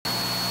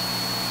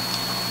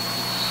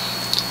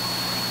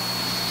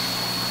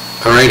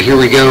Alright, here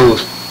we go.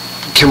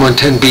 Chem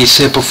 110B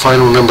sample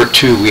final number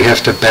 2. We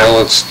have to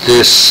balance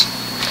this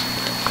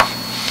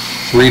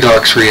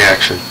redox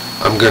reaction.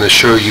 I'm going to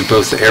show you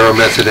both the arrow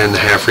method and the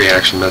half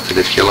reaction method.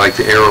 If you like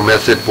the arrow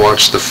method,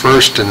 watch the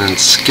first and then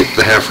skip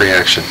the half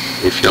reaction.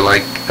 If you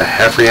like the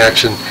half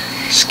reaction,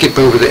 skip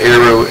over the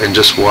arrow and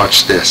just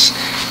watch this.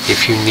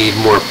 If you need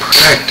more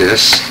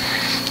practice,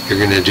 you're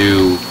going to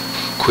do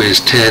quiz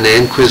 10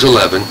 and quiz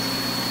 11,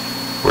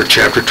 or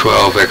chapter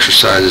 12,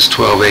 exercises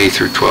 12A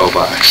through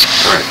 12I.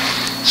 Alright,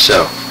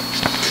 so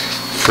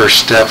first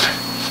step,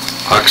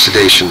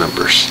 oxidation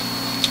numbers.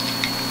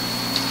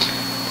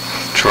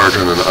 Charge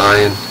on an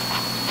ion,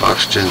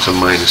 oxygen's a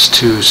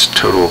 -2, so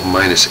total of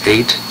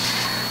 -8.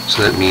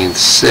 So that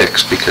means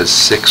 6, because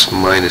 6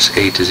 minus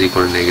 8 is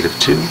equal to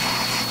 -2.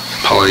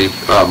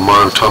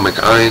 Monatomic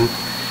ion,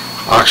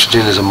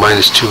 oxygen is a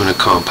 -2 in a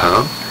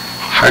compound.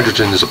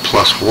 Hydrogen is a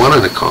 +1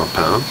 in a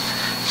compound.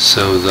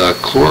 So the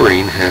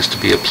chlorine has to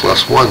be a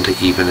 +1 to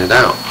even it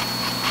out,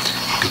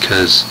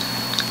 because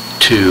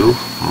 2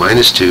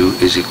 minus 2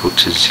 is equal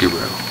to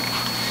 0.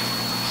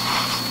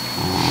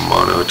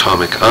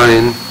 Monoatomic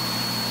ion,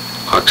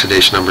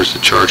 oxidation number is the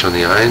charge on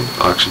the ion.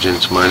 Oxygen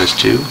is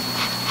 -2,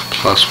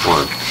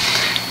 +1.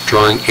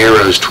 Drawing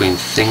arrows between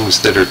things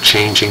that are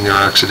changing their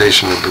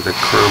oxidation number. The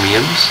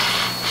chromiums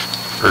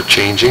are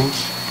changing,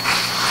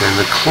 and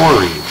the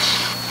chlorines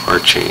are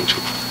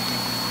changing.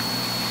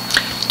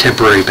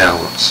 Temporary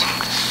balance.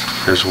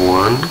 There's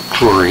one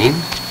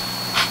chlorine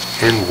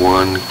and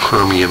one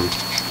chromium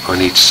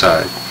on each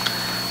side.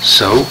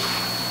 So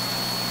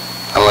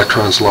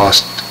electrons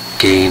lost,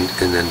 gain,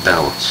 and then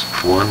balance.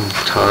 1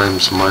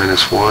 times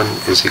 -1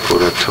 is equal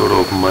to a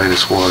total of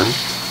 -1.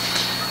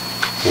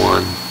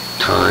 1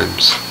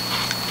 times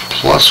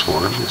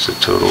 +1 is a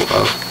total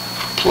of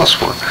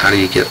 +1. How do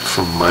you get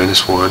from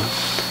 -1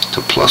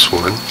 to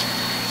 +1?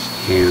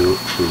 You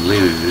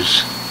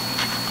lose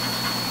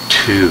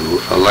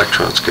 2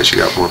 electrons because you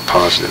got more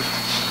positive.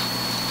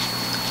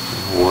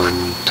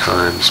 1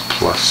 times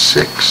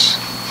 +6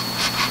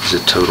 is a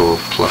total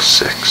of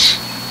 +6.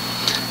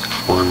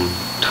 1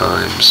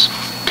 times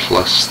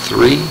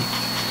 +3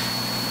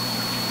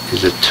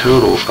 is a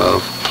total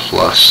of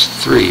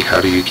 +3. How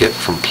do you get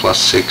from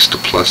 +6 to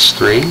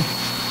 +3?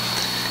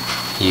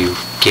 You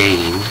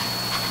gain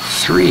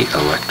 3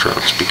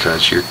 electrons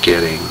because you're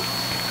getting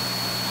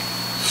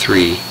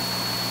 3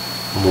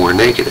 more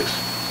negative,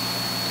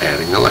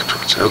 adding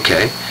electrons.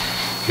 Okay,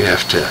 you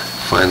have to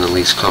find the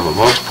least common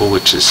multiple,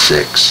 which is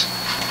 6.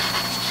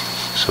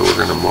 So we're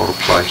going to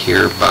multiply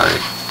here by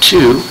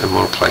 2 and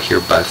multiply here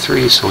by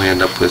 3, so we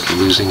end up with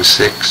losing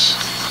 6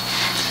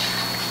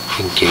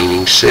 and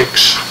gaining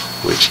 6,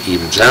 which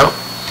evens out.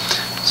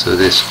 So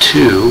this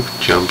 2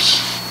 jumps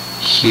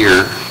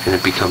here and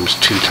it becomes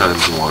 2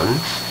 times 1.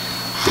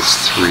 This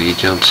 3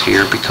 jumps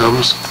here,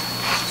 becomes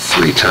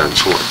 3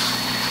 times 1.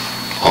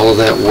 All of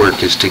that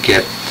work is to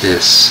get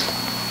this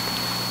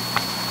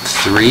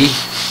 3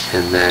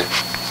 and that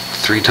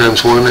 3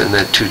 times 1 and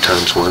that 2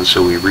 times 1,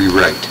 so we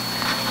rewrite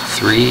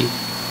 3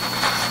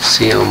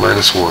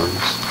 Cl-1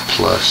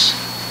 plus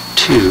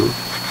 2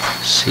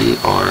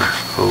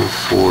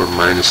 CrO4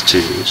 minus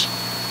 2s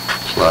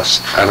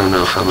plus, I don't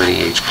know how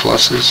many H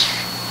pluses,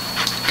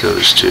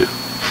 goes to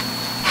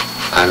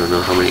I don't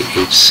know how many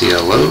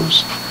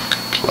HClOs,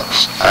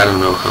 plus I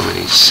don't know how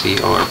many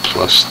Cr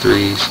plus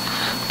 3s,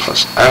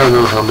 plus I don't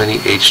know how many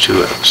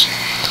H2Os.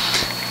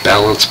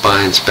 Balance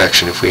by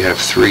inspection. If we have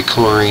 3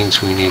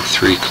 chlorines, we need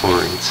 3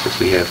 chlorines. If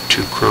we have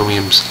 2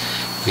 chromiums,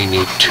 we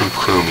need 2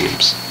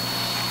 chromiums.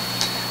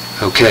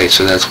 Okay,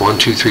 so that's 1,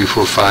 2, 3,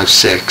 4, 5,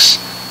 6.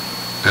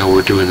 Now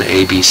we're doing the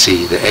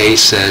ABC. The A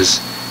says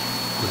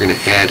we're going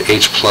to add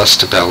H plus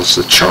to balance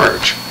the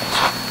charge.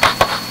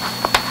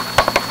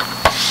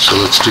 So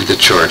let's do the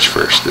charge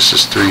first. This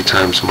is 3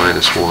 times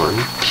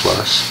 -1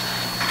 plus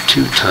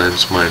 2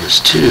 times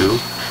 -2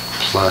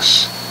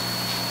 plus,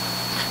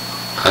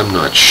 I'm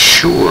not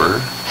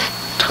sure,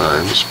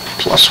 times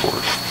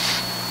 +1.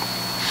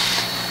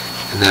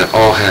 And that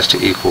all has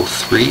to equal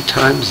 3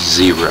 times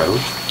 0.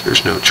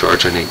 There's no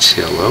charge on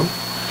HClO.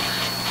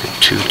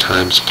 And 2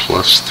 times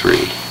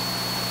 +3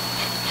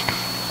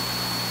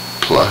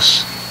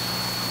 plus,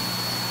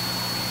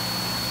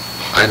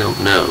 I don't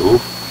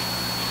know,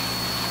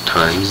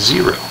 times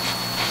 0.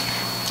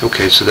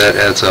 Okay, so that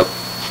adds up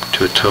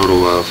to a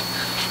total of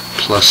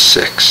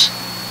 +6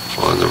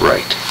 on the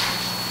right.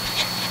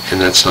 And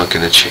that's not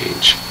going to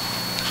change.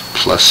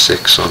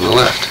 +6 on the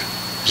left.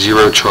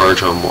 0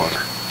 charge on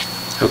water.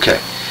 Okay,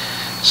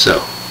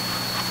 so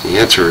the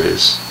answer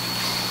is,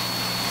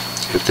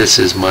 if this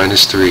is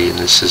 -3 and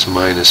this is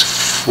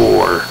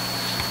 -4,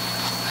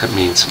 that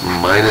means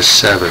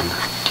 -7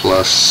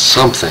 plus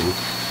something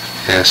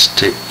has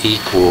to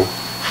equal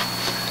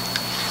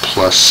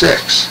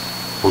 +6.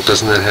 Well,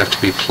 doesn't that have to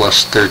be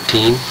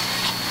 +13?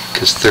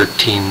 Because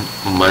 13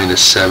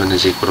 minus 7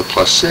 is equal to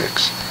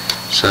 +6.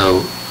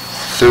 So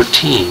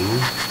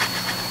 13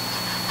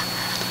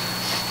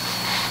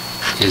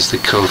 is the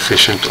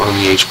coefficient on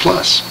the H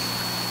plus.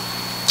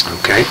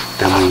 Okay,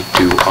 then we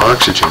do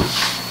oxygen.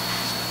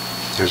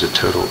 There's a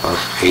total of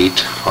 8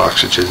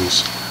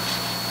 oxygens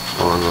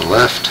on the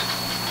left,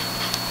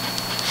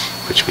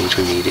 which means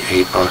we need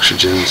 8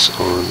 oxygens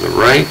on the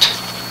right.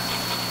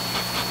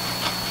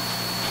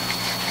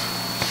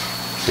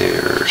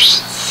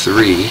 There's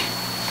 3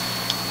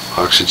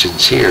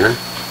 oxygens here,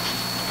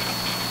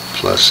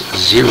 plus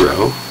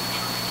 0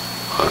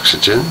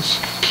 oxygens,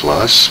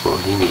 plus, well,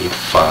 you need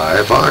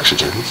 5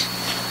 oxygens.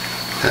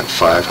 That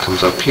 5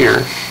 comes up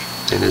here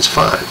and is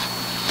 5.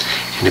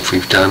 And if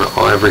we've done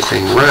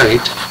everything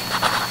right,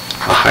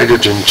 a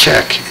hydrogen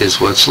check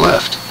is what's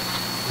left.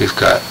 We've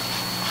got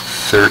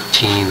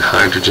 13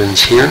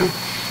 hydrogens here.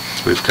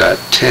 We've got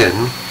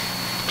 10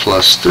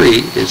 plus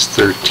 3 is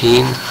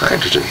 13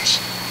 hydrogens.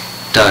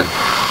 Done.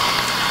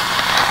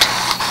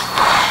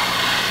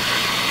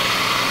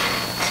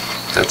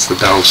 That's the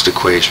balanced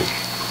equation.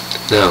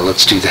 Now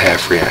let's do the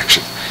half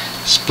reaction.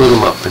 Split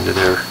them up into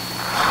their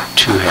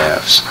 2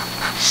 halves.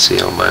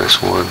 Cl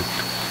minus 1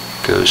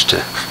 goes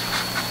to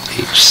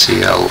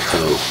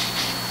HClO,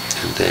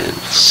 and then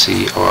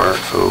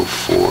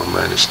CrO4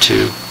 minus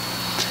 2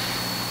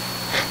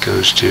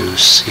 goes to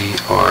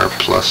Cr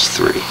plus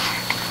 3.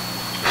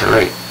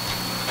 Alright,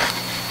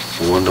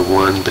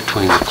 1-to-1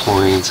 between the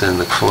chlorines and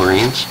the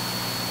chlorines.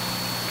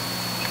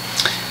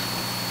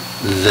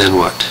 Then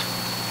what?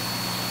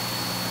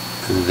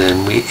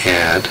 Then we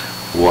add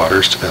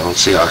waters to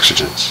balance the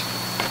oxygens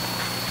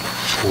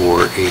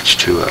for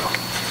H2O.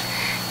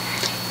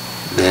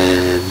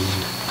 Then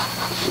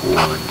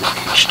 1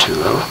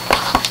 H2O.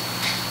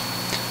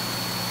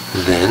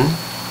 Then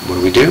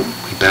what do?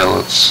 We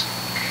balance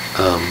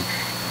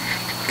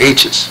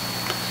H's.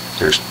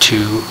 There's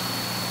 2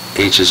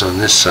 H's on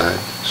this side,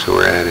 so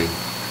we're adding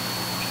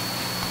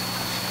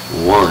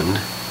 1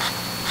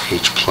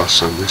 H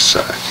plus on this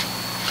side.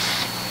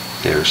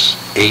 There's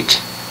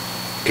 8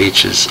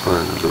 H's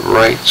on the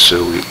right,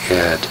 so we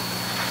add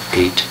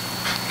 8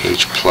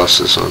 H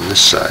pluses on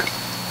this side.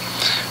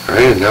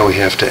 Alright, and now we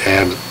have to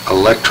add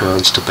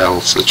electrons to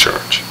balance the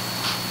charge.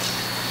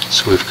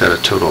 So we've got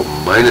a total of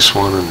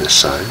 -1 on this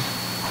side,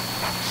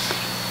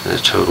 and a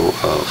total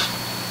of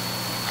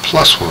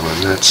 +1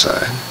 on that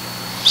side.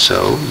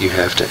 So you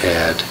have to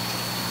add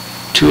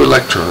 2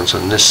 electrons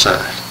on this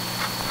side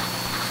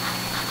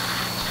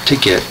to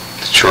get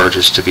the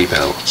charges to be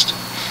balanced.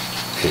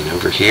 And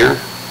over here,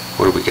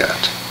 what do we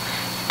got?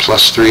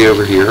 +3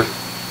 over here.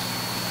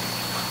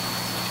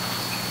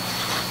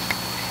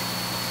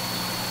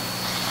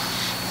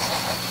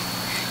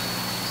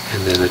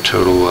 And then a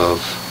total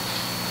of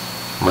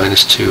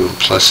 -2 and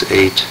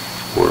 +8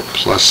 or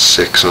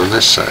 +6 on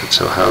this side.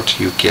 So how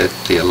do you get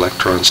the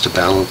electrons to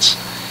balance?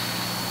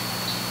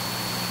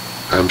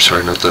 I'm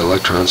sorry, not the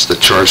electrons, the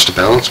charge to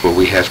balance? Well,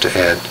 we have to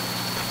add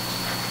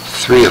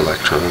 3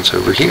 electrons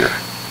over here,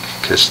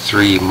 because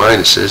 3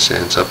 minuses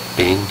ends up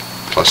being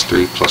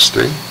 +3,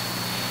 +3.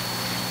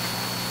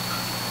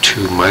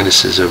 2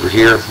 minuses over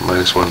here,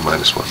 -1,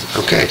 -1.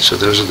 Okay, so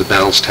those are the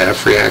balanced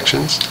half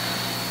reactions.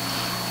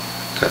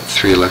 Got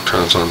 3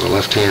 electrons on the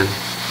left hand,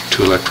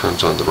 2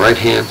 electrons on the right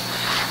hand.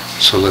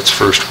 So let's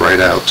first write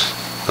out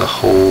the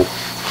whole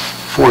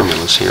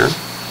formulas here.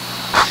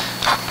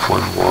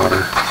 1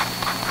 water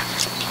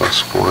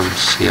plus 1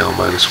 Cl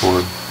minus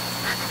 1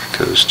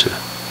 goes to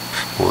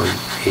 1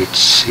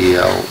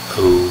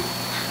 HClO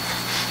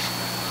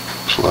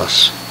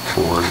plus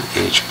 1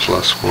 H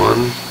plus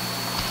 1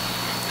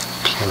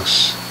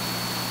 plus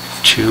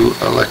 2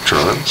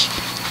 electrons.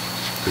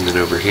 And then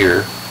over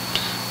here,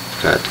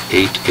 we've got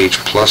 8 H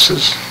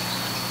pluses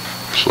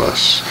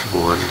plus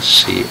 1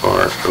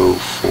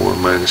 CrO4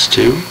 minus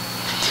 2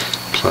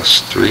 plus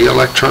 3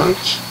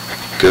 electrons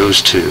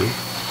goes to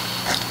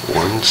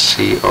 1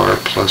 Cr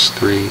plus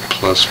 3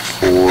 plus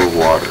 4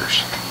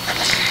 waters.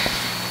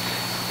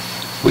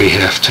 We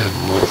have to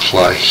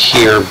multiply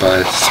here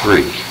by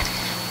 3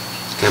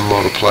 and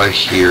multiply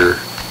here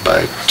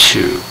by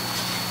 2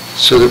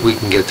 so that we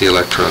can get the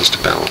electrons to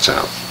balance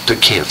out, to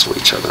cancel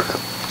each other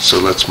out. So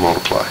let's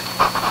multiply.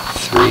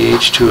 3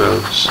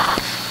 H2Os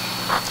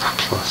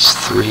plus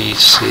 3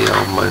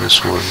 Cl minus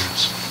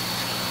 1s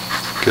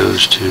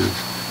goes to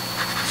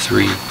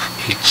 3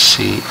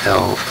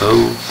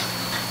 HClO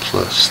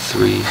plus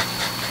 3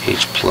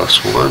 H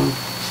plus 1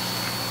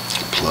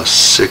 plus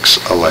 6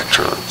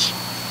 electrons.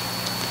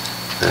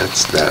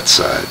 That's that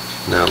side.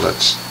 Now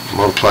let's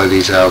multiply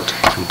these out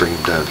and bring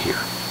them down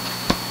here.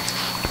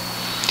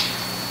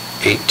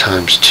 8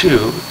 times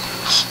 2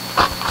 is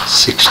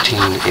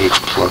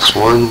 16H plus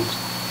 1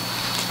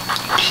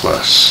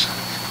 plus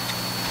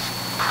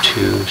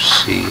 2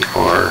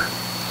 CrO4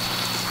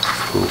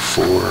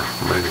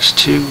 minus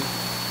 2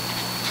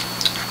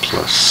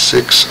 plus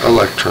 6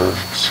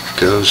 electrons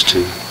goes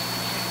to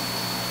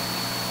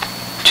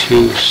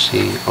 2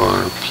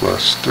 Cr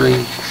plus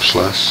 3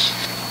 plus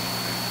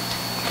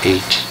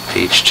 8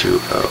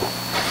 H2O.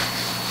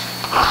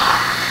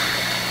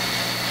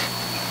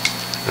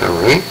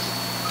 Alright,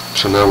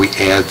 so now we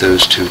add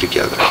those two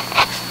together.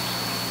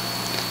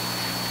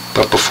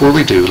 But before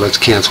we do, let's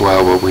cancel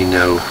out what we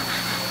know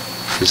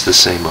is the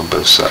same on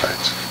both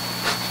sides.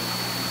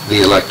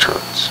 The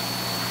electrons.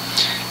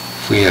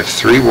 we have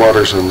 3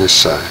 waters on this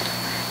side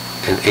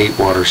and 8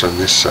 waters on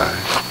this side,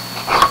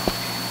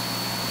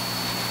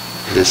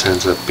 this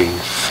ends up being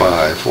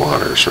 5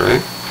 waters,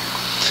 right?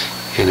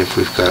 And if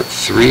we've got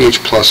 3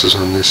 H pluses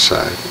on this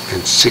side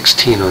and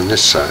 16 on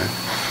this side,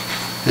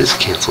 this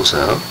cancels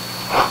out,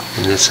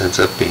 and this ends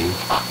up being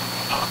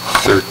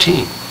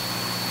 13.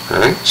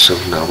 Alright, so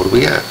now what do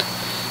we got?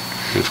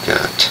 We've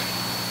got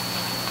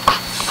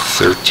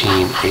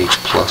 13H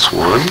plus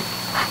 1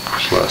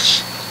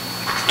 plus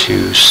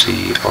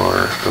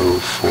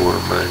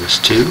 2CrO4 minus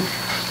 2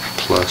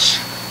 plus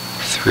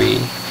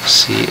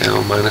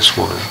 3Cl minus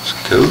 1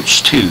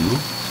 goes to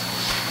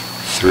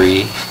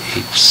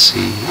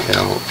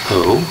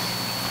 3HClO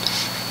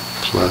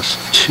plus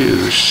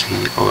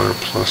 2Cr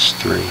plus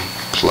 3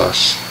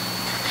 plus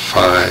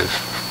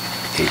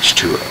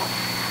 5H2O.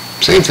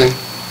 Same thing.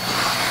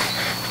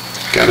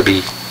 Gotta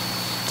be.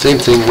 Same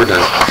thing, we're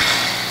done.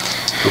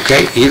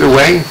 Okay, either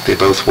way, they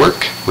both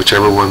work.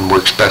 Whichever one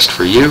works best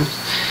for you.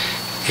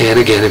 And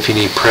again, if you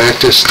need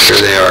practice,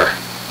 there they are.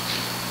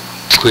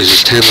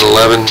 Quizzes 10 and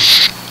 11,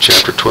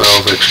 Chapter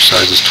 12,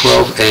 exercises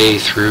 12A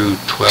through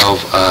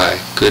 12I.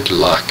 Good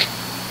luck.